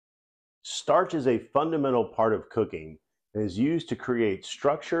Starch is a fundamental part of cooking and is used to create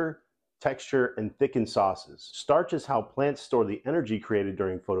structure, texture, and thicken sauces. Starch is how plants store the energy created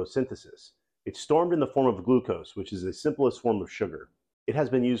during photosynthesis. It's stored in the form of glucose, which is the simplest form of sugar. It has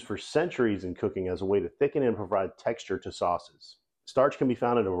been used for centuries in cooking as a way to thicken and provide texture to sauces. Starch can be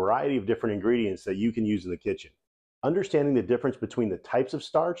found in a variety of different ingredients that you can use in the kitchen. Understanding the difference between the types of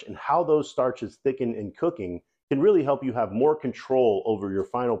starch and how those starches thicken in cooking can really help you have more control over your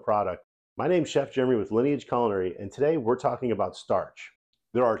final product. My name's Chef Jeremy with Lineage Culinary, and today we're talking about starch.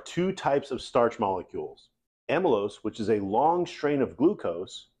 There are two types of starch molecules: amylose, which is a long strain of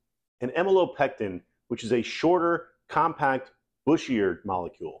glucose, and amylopectin, which is a shorter, compact, bushier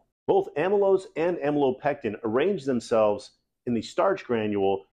molecule. Both amylose and amylopectin arrange themselves in the starch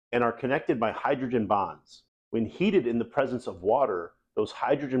granule and are connected by hydrogen bonds. When heated in the presence of water, those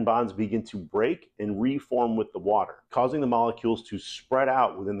hydrogen bonds begin to break and reform with the water, causing the molecules to spread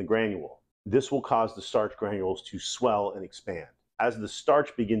out within the granule. This will cause the starch granules to swell and expand. As the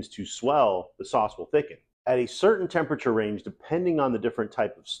starch begins to swell, the sauce will thicken. At a certain temperature range, depending on the different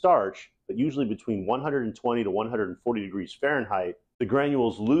type of starch, but usually between 120 to 140 degrees Fahrenheit, the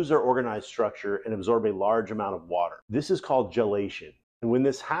granules lose their organized structure and absorb a large amount of water. This is called gelation. And when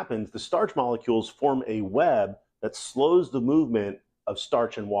this happens, the starch molecules form a web that slows the movement of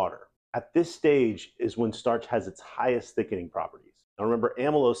starch and water. At this stage is when starch has its highest thickening properties. Now remember,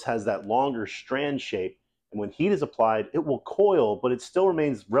 amylose has that longer strand shape, and when heat is applied, it will coil, but it still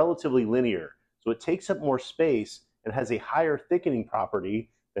remains relatively linear. So it takes up more space and has a higher thickening property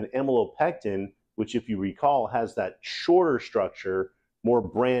than amylopectin, which, if you recall, has that shorter structure, more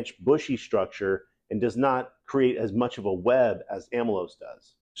branched, bushy structure, and does not create as much of a web as amylose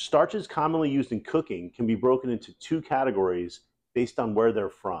does. Starches commonly used in cooking can be broken into two categories based on where they're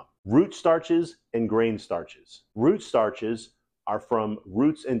from: root starches and grain starches. Root starches are from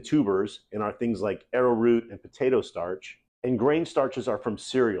roots and tubers and are things like arrowroot and potato starch, and grain starches are from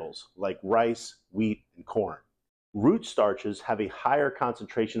cereals like rice, wheat, and corn. Root starches have a higher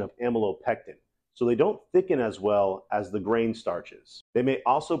concentration of amylopectin, so they don't thicken as well as the grain starches. They may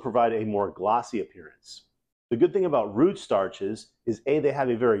also provide a more glossy appearance. The good thing about root starches is A, they have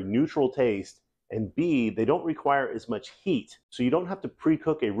a very neutral taste, and B, they don't require as much heat, so you don't have to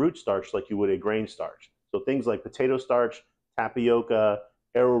pre-cook a root starch like you would a grain starch. So things like potato starch, tapioca,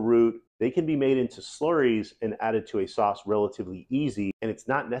 arrowroot, they can be made into slurries and added to a sauce relatively easy, and it's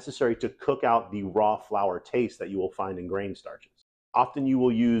not necessary to cook out the raw flour taste that you will find in grain starches. Often you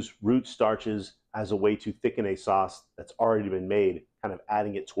will use root starches as a way to thicken a sauce that's already been made, kind of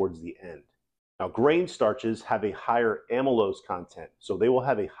adding it towards the end. Now, grain starches have a higher amylose content, so they will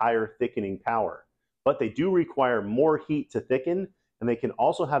have a higher thickening power, but they do require more heat to thicken, and they can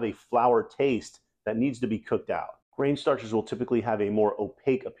also have a flour taste that needs to be cooked out. Grain starches will typically have a more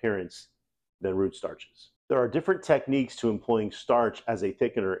opaque appearance than root starches. There are different techniques to employing starch as a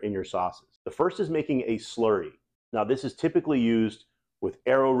thickener in your sauces. The first is making a slurry. Now, this is typically used with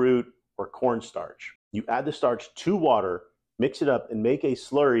arrowroot or cornstarch. You add the starch to water, mix it up, and make a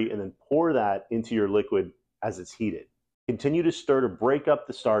slurry, and then pour that into your liquid as it's heated. Continue to stir to break up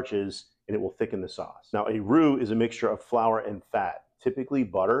the starches, and it will thicken the sauce. Now, a roux is a mixture of flour and fat, typically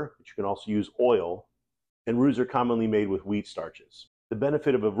butter, but you can also use oil, and roux are commonly made with wheat starches. The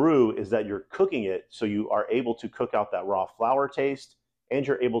benefit of a roux is that you're cooking it, so you are able to cook out that raw flour taste, and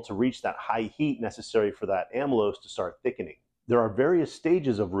you're able to reach that high heat necessary for that amylose to start thickening. There are various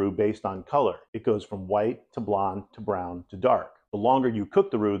stages of roux based on color. It goes from white to blonde to brown to dark. The longer you cook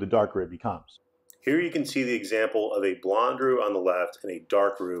the roux, the darker it becomes. Here you can see the example of a blonde roux on the left and a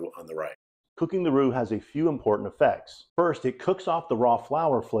dark roux on the right. Cooking the roux has a few important effects. First, it cooks off the raw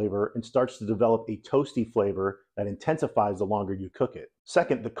flour flavor and starts to develop a toasty flavor that intensifies the longer you cook it.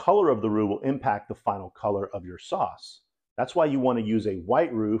 Second, the color of the roux will impact the final color of your sauce. That's why you want to use a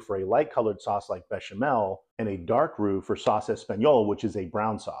white roux for a light colored sauce like bechamel and a dark roux for sauce espagnole, which is a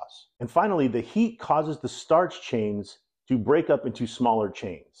brown sauce. And finally, the heat causes the starch chains to break up into smaller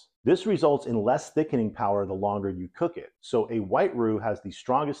chains. This results in less thickening power the longer you cook it. So a white roux has the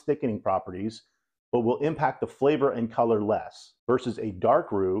strongest thickening properties, but will impact the flavor and color less, versus a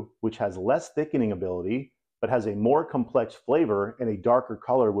dark roux, which has less thickening ability, but has a more complex flavor and a darker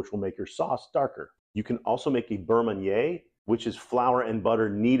color, which will make your sauce darker. You can also make a beurre Manie, which is flour and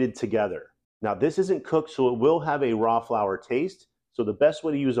butter kneaded together. Now, this isn't cooked, so it will have a raw flour taste. So the best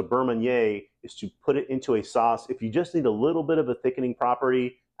way to use a beurre Manie is to put it into a sauce. If you just need a little bit of a thickening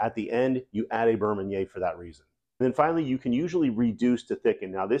property, at the end, you add a Beurre Manie for that reason. And then finally, you can usually reduce to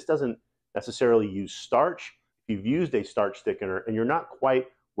thicken. Now, this doesn't necessarily use starch. If you've used a starch thickener and you're not quite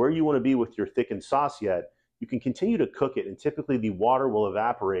where you want to be with your thickened sauce yet, you can continue to cook it, and typically the water will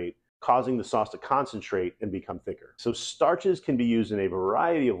evaporate causing the sauce to concentrate and become thicker. So starches can be used in a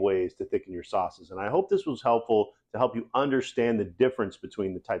variety of ways to thicken your sauces, and I hope this was helpful to help you understand the difference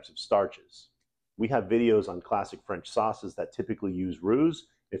between the types of starches. We have videos on classic French sauces that typically use roux.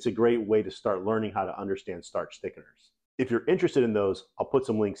 It's a great way to start learning how to understand starch thickeners. If you're interested in those, I'll put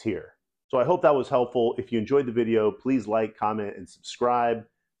some links here. So I hope that was helpful. If you enjoyed the video, please like, comment, and subscribe.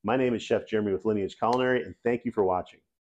 My name is Chef Jeremy with Lineage Culinary, and thank you for watching.